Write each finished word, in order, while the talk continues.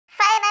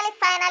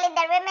finally,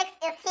 the remix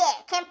is here.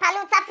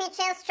 Paluta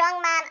featuring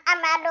Strongman,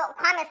 Amerado,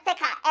 Qwame,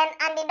 Stika,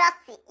 and the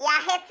Dosty.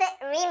 Yahitte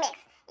remix.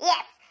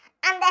 Yes,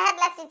 I'm the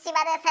Headless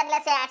YouTuber. There's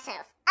Headless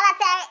Reactions.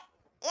 Alatari,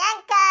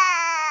 Yanka!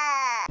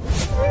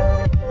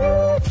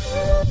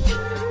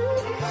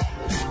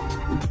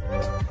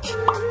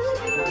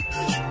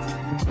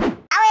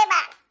 Away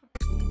back.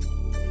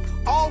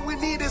 All we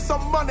need is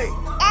some money.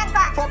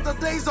 Yanka. From the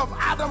days of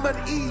Adam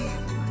and Eve.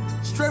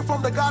 Straight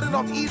from the Garden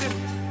of Eden.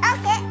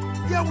 Okay.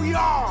 Here we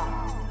are.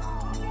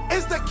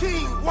 It's the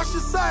king. What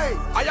you say?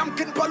 I am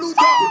King Paluta.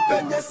 Now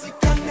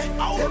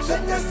all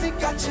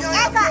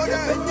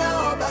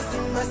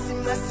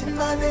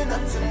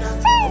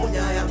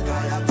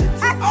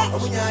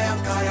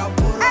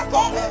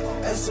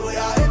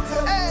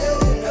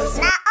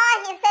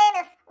he's saying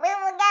is, we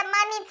will get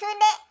money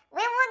today,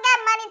 we will get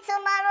money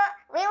tomorrow,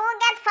 we will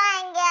get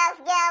fine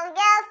girls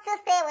to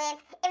stay with.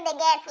 If they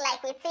get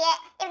like we fear,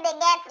 if they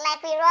get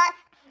like we rot,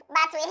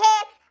 but we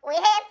hate.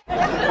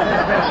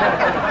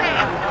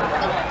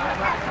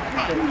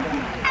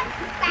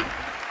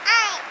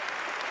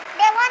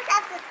 They want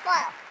us to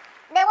spoil.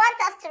 They want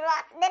us to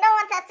rot. They don't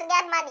want us to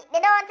get money. They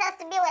don't want us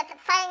to be with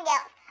fine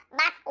girls.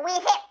 But we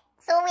hate.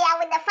 So we are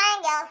with the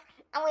fine girls,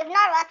 and we've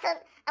not rotten,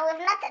 and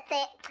we've not a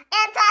tea.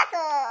 And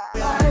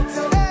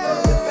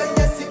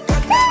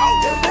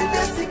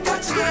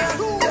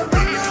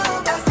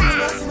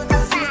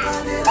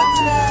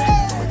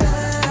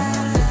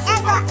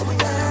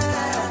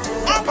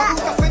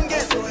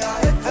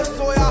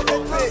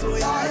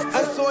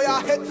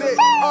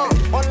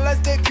unless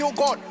they kill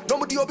God,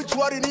 nobody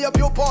obituary near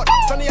billboard.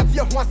 Sunny at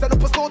here once and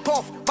so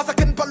tough.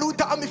 Massacre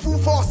Paluta, I'm in full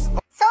force.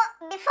 So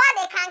before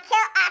they can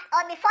kill us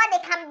or before they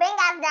can bring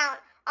us down,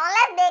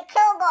 unless they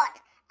kill God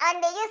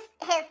and they use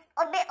his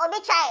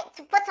obituary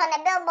to put on a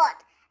billboard,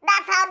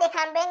 that's how they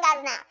can bring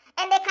us down.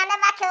 And they can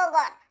never kill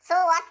God. So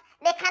what?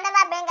 They can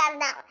never bring us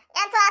down.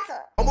 And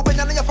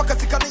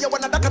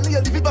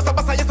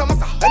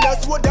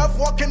that's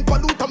walking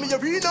Paluta me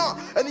arena.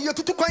 And you're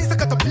to Qwame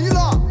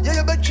caterpillar.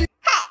 Yeah,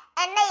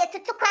 and now you're to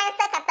Qwame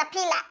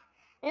caterpillar.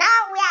 Now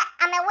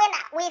I'm a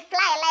winner. We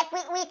fly like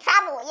we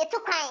travel. You're to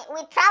Qwame.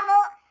 We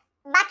travel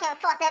back and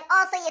forth, and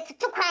also you're to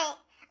Qwame.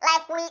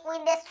 Like we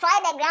destroy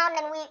the ground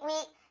and we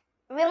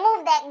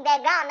remove the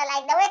ground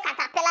like the way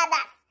caterpillar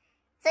does.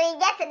 So you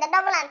get the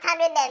double and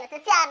 100 then. So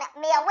see,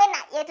 me a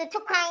winner. You're to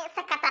Qwame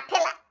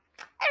caterpillar.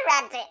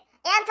 Radre.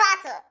 And to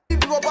us.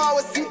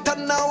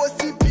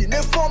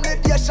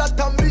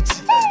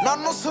 Now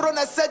no soro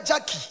na said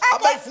Jackie.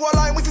 Abai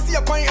fuola we see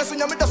a coin and so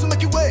Nyame da so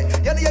make you way.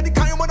 Ya na ya di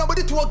kan mo na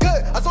body to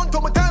okay.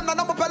 Azonto mo time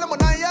na mo pele mo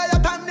na ya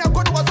time ne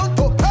akodo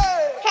azonto.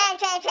 Hey.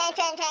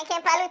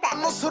 King Paluta.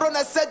 No soro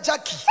na said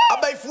Jackie.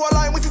 Abai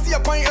fuola we see a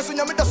coin and so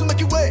Nyame da so make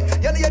you way.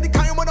 Ya na ya di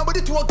kan mo na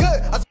body to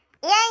okay.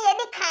 Yeah, you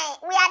di kind.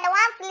 We are the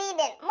ones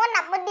leading.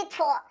 Mona body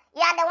tour.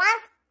 You are the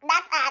ones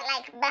that are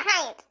like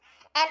behind.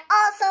 And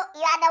also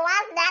you are the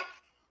ones that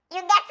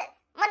you get it.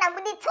 Mona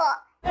body tour.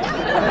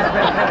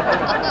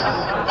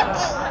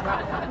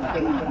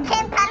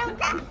 King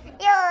Paluta,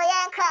 yo,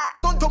 Yanka.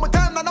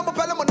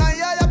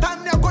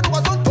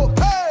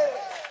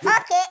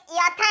 Okay,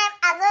 your time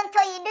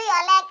Azonto, you do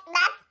your leg,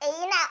 that's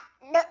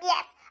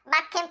yes.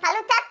 But King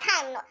Paluta's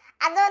time, no.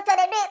 Azonto,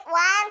 they do it 1,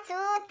 2,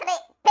 3,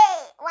 pay.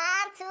 1,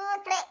 2,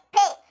 3,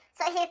 pay.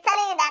 So he's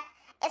telling you that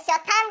it's your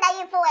time that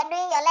you were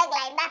doing your leg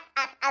like that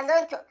as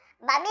Azonto.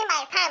 But me,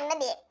 my time, no,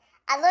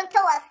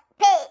 Azonto was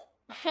pay.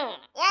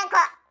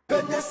 Yanka.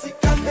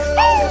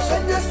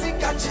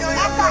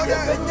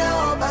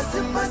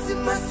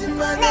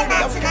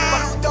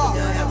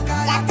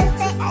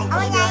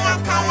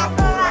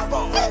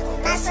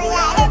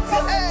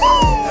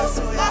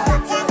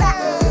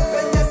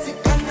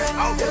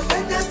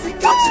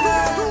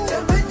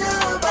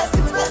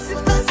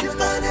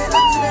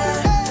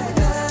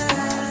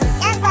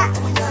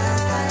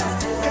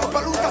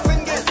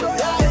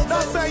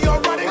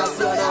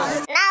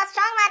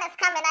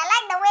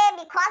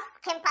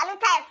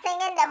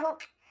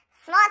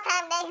 Small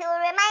time, then he will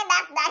remind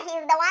us that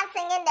he's the one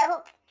singing the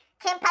hook.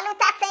 King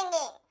Paluta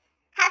singing.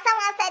 Has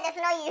someone said it's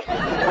not you?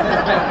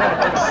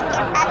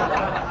 King Paluta.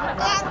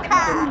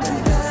 Yanka.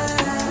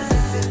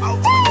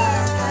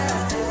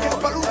 King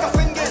Paluta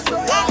singing.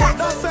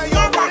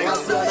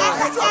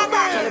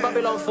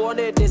 Babylon for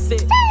they say,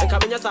 and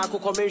Kamenya Sako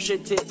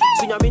commission it.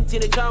 Sunyaminti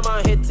the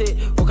Qwame hit it.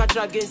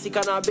 Okatra against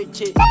Sikana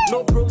bitch it.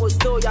 No promo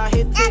still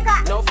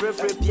Yahitte. No free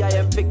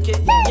PIM pick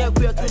it. Yeah,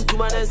 we are 2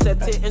 man and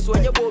set it. And so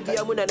when you will be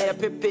a moon and a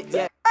pick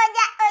yeah.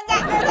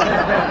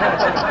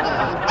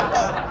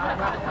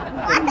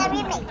 What a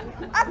remix.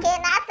 Okay,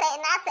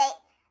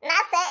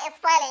 now say it's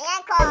spoiling.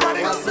 Yanko.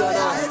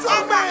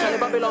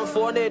 Babylon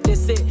for they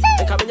say,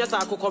 and Kamenya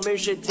Sako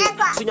commission it.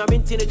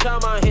 Sunyaminti the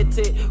Qwame hit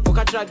it.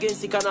 Okatra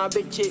against Sikana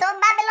bitch it. So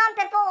Babylon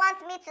people want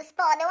me to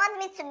spoil. They want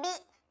me to be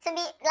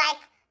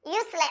like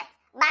useless.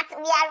 But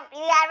we are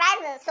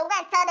rising. So go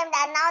and tell them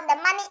that now the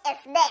money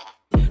is there.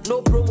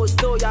 No promo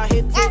still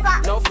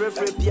Yahitte. No free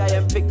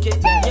PIM pick it.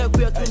 Yeah,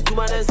 we are 2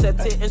 man and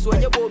set it. And so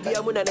when you will be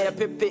a moon and a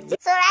pick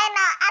it. So right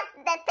now, as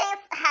the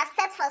things have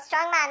set for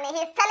Strongman,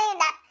 he's telling you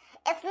that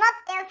It's not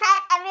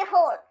inside every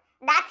hole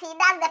that he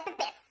does the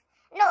pipis.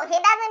 No, he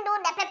doesn't do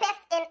the pipis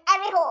in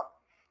every hole.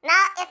 Now,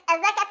 it's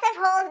executive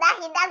holes that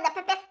he does the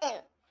pipis in.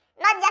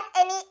 Not just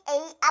any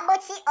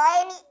abochi or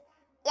any,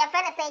 your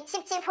friend is saying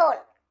chip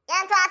hole.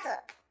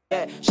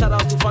 Yeah, shout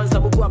out to fans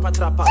that move up a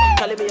trapper.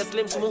 Call me a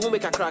slim so move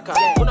make a cracker.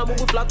 When I move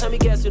flat time,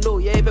 guess you know,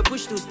 yeah, if I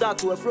push to start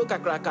to a froka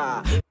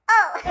cracker.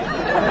 Oh!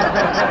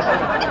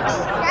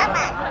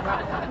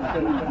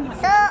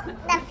 So,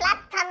 the flat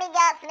tummy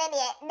girls,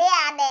 they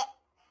are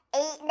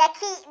the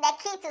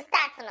key to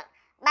start, no?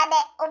 But the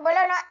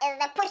obolono is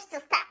the push to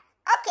start.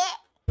 Okay.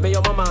 Be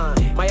your mama,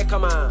 my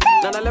kama.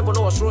 Nana level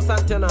no was rose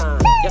antenna.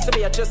 You see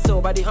me a chest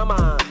so by the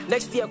hammer.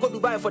 Next year go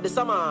Dubai for the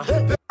summer.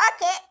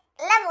 Okay,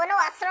 level no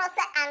was rose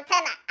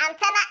antenna.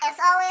 Antenna is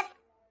always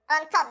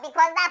on top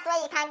because that's where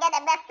you can get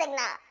the best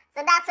signal.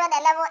 So that's where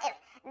the level is.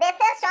 They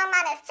say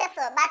Strongman is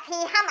chisel, but he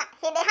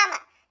the hammer.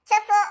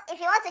 Chisel, if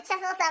you want to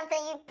chisel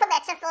something, you put the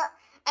chisel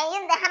and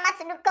use the hammer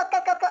to do cook,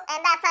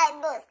 and that's how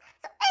it goes.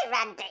 So, hey,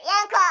 Randy,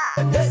 yanko.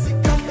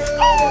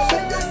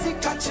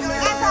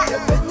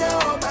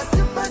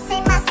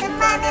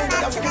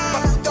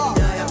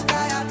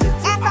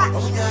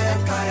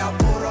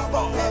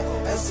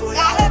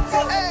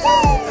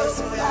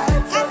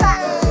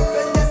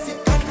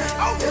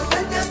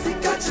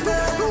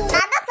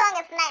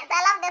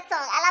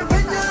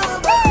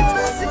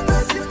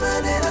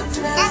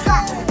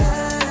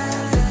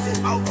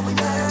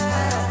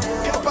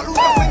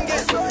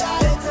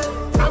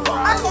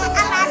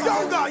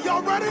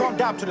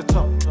 To the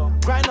top,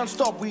 grind non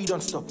stop, we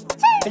don't stop.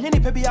 And any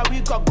baby,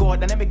 we got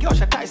God, and then make your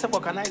shut eyes up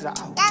organizer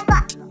out.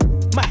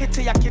 My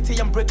Yahitte, Yahitte,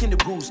 I'm breaking the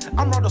rules.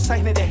 Amerado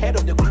signing the head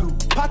of the crew.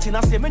 Party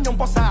now say, men your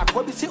boss are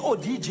what we say, oh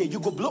DJ, you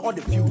go blow all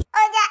the fuse.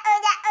 Okay,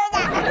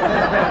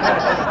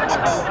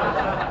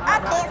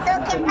 so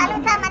can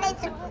Paluta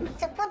manage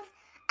to put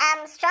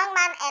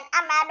Strongman and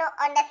Amerado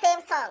on the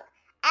same song?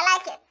 I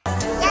like it.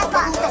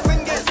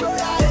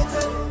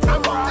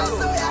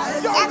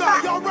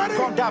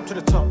 Come down to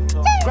the top.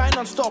 Grind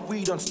non stop,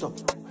 we don't stop.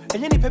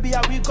 And any baby,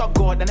 we got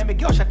God, and then make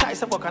your shut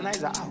eyes up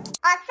organizer out.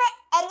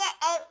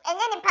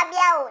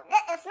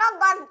 It's not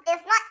God,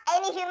 it's not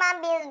any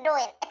human beings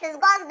doing. It is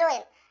God's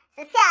doing.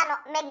 Siciano,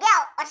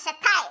 Miguel or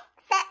Shatai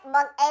set a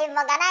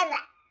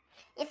organizer.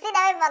 You see the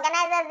way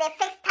organizers they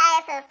fix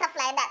tires and stuff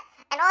like that.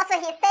 And also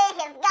he say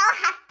his girl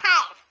has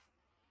ties.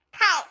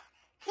 Ties.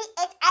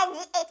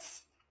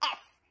 THIGHS.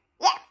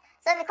 Yes.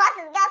 So because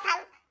his girl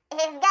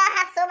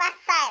has so much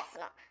ties,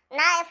 no?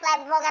 Now it's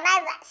like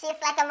organizer. She's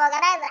like a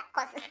organizer.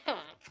 Cause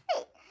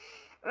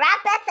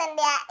rappers and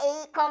their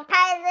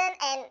comparison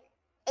and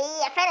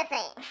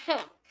anything.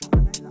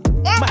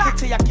 My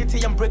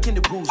Yahitte, I'm breaking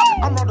the rules.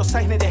 Amerado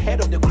signing the head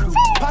of the crew.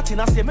 Party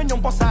now say, men your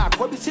boss are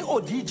what we say, oh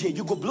DJ,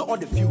 you go blow all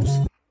the fuse.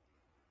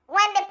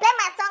 When they play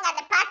my song at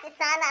the party,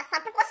 Sana,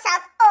 some people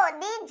shout, oh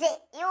DJ,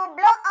 you will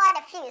blow all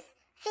the fuse.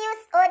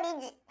 Fuse, oh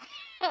DJ.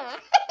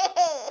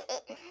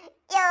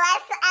 Yo, I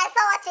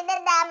saw what you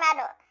did there,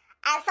 Amerado.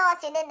 I saw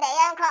what you did there,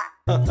 Yanko.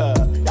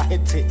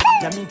 Yahitte,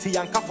 Yaminti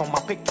Yanka from my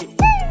picket.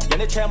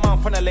 You're chairman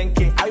for the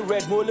lenke. I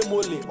read mole,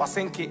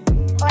 wasenke.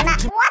 Oh,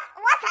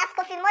 what has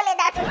Kofi Mole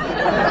that? I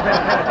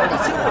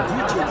say, oh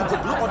DJ, you go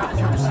blow all the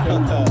fuse.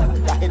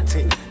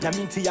 Yahitte,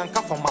 Yaminti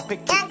Yanka from my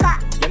picket.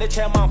 You're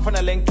chairman for the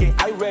lenke.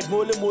 I read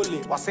mole,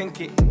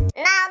 wasenke.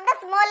 Now,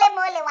 this mole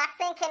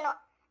wasenke, no.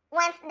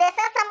 When they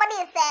say somebody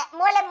is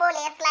mole,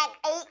 it's like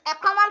a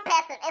common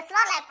person. It's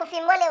not like Kofi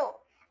Mole.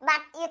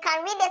 But you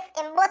can read it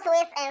in both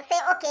ways and say,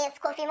 okay, it's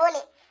Kofi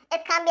Mole.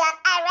 It can be an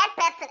I-read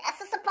person, a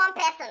susupon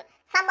person,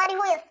 somebody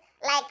who is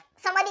like,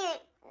 somebody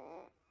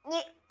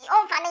you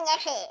own funding.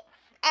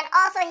 And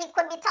also he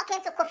could be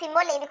talking to Kofi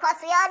Mole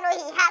because we all know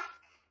he has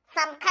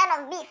some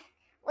kind of beef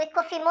with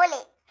Kofi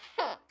Mole.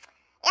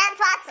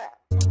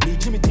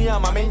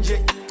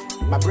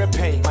 My bread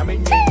pain, my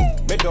main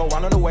middle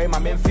one on the way, my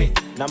main fit.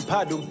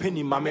 Nampa don't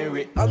penny, my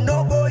main I'm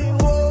not going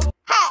home.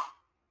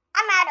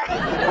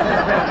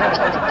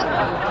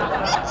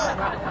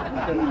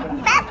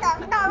 First off,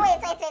 no,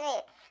 wait.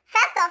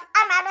 First off,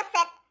 Amerado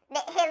said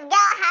that his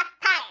girl has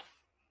ties.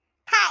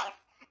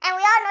 And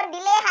we all know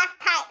Delay has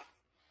ties.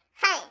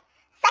 Fine.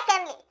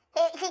 Secondly,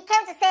 he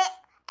came to say,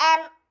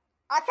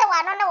 also,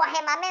 I don't know what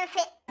him, my main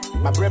fit.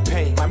 My bread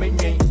pain, my main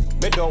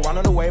middle one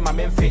on the way, my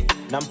main fit.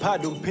 Nampa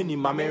don't penny,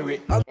 my main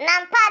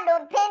Nampa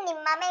don't penny,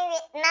 my main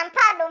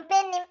Nampa don't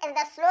penny is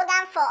the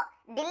slogan for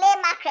Delay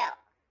Mackerel.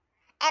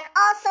 And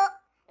also,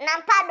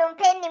 Nampa don't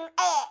pay him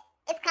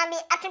it can be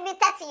attributed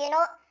to,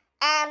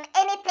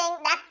 anything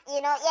that's,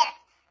 yes.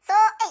 So,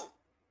 hey,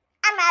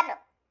 Amerado,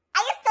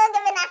 are you still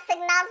giving us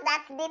signals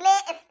that Delay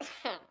is...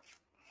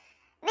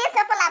 These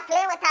people are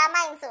playing with our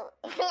minds, so...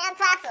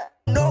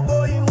 No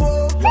going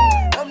home,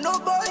 I'm not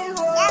going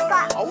home.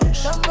 Yeah,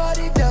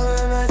 somebody tell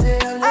him I say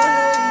I'm not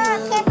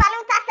going home.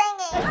 Paluta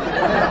singing.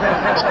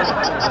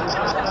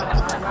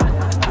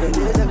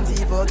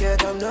 Forget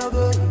I'm not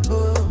going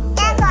home.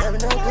 Yeah, can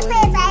you say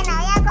it right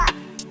now? Yeah,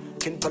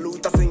 King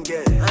Paluta singing.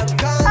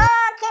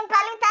 King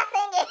Paluta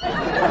singing.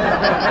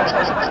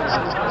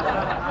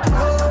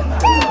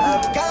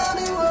 I'm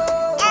coming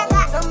home.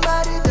 Somebody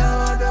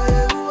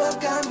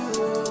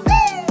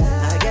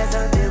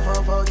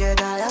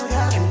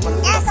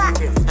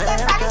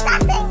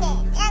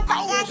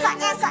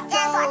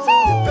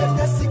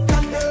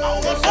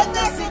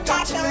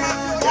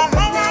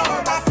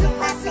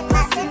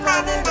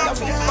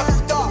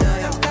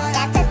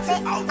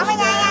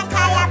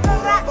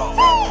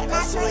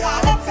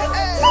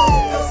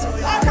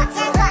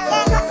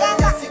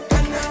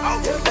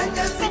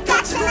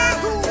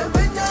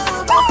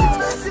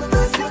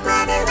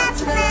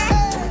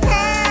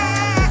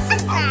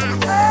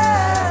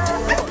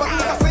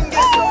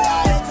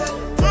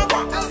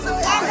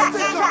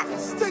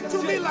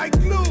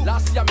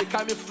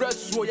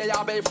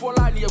I bay for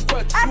line here,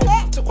 but to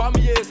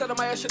Qwame, yes, and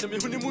my shit, me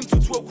honeymoon to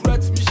a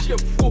correct me ship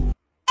for.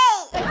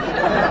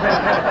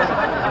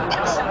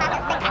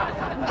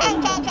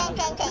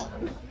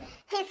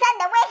 He said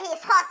the way he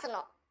is hot,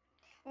 no.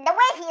 The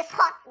way he is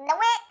hot, the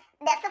way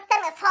the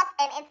system is hot,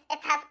 and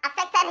it has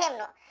affected him,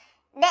 no.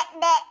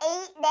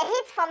 The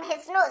heat from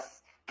his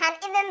nose can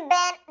even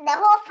burn the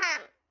whole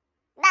farm.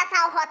 That's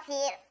how hot he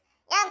is.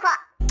 Yanko.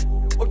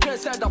 Okay,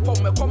 said that for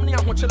me, come near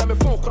what you let me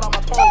phone call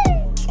my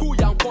phone. School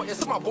young boy,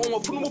 yes, my bone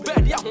of no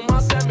bed, yeah, who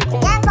must send me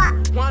home.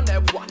 One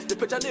day, the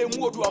picture name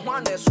would do a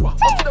one day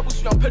swap. After was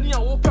your penny, I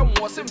open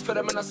was in for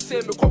them and I say,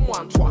 me come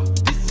one twa.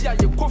 This year,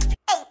 you coffee.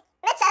 Hey,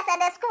 let's just at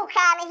the school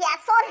car, he has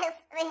sold his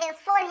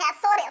phone, he has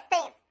sold his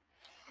things.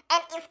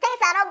 And if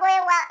things are not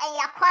going well and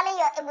you're calling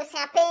your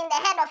Ebusian paying the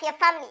head of your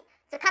family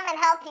to come and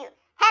help you,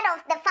 head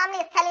of the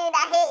family is telling you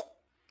that, hey,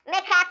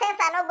 make sure things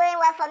are not going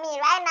well for me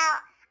right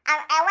now.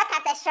 I work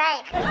at a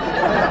shrine.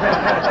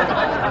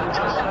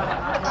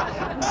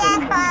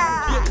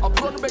 I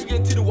brought me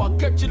into the work,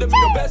 catch them in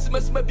the best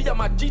mess, maybe I'm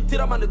a GT,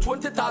 I'm on the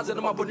 20,000,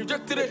 I'm a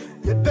projected it.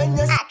 Train.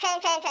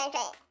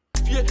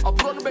 I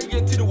brought me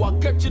into the work,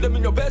 catch them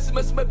in your best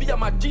mess, maybe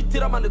I'm a GT,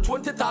 I'm on the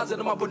 20,000,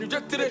 I'm a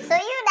projected it. So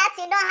you that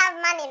you don't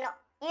have money, no?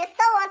 You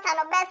still want an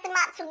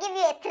obesima to give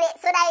you a tray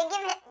so that you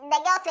give the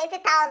girl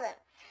 20,000.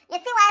 You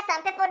see why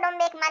some people don't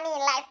make money in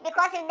life?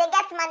 Because if they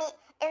get money,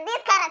 it's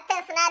these kind of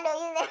things now they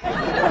use it.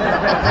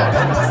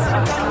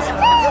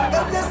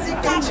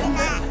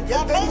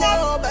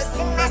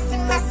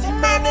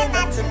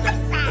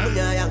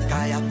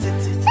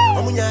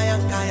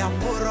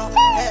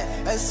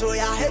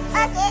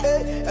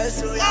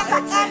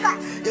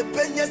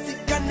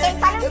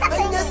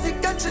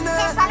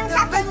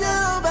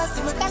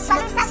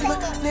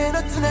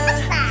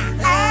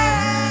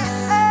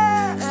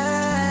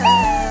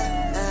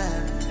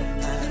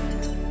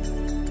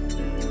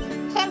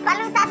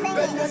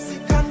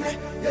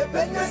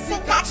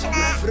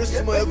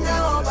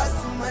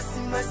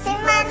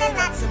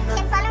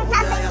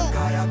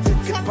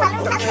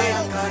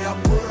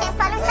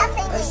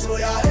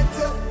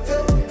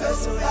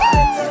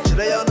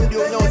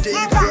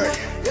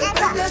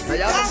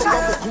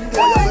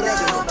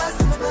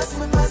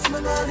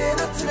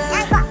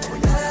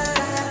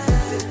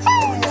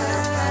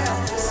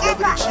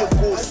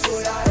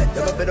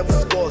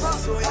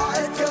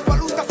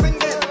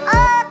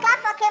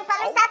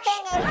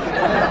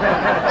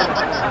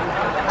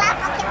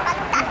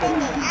 Paluta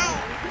singing.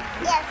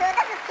 Yeah, so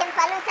this is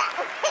Paluta.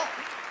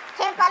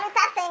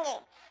 Paluta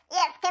singing.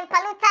 Yes,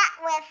 Paluta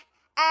with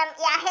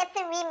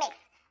Yahitte remix.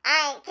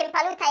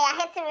 Paluta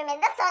Yahitte remix.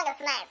 This song is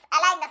nice. I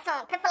like the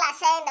song. People are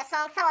sharing the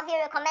song. Some of you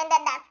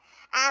recommended that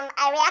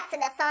I react to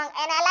the song,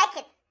 and I like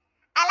it.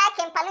 I like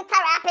Paluta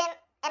rapping,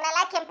 and I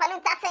like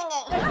Paluta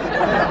singing.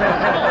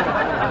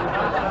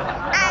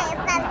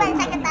 It's nice. Go and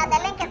check it out. The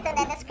link is in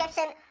the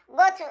description.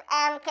 Go to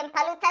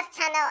Paluta's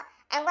channel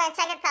and go and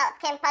check it out.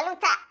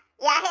 Paluta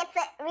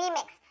Yahitte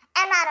remix.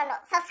 And I don't know,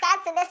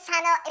 subscribe to this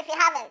channel if you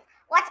haven't.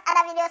 Watch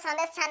other videos on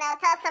this channel.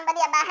 Tell somebody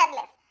about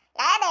Headless.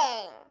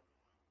 Yahitte.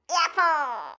 Yapon.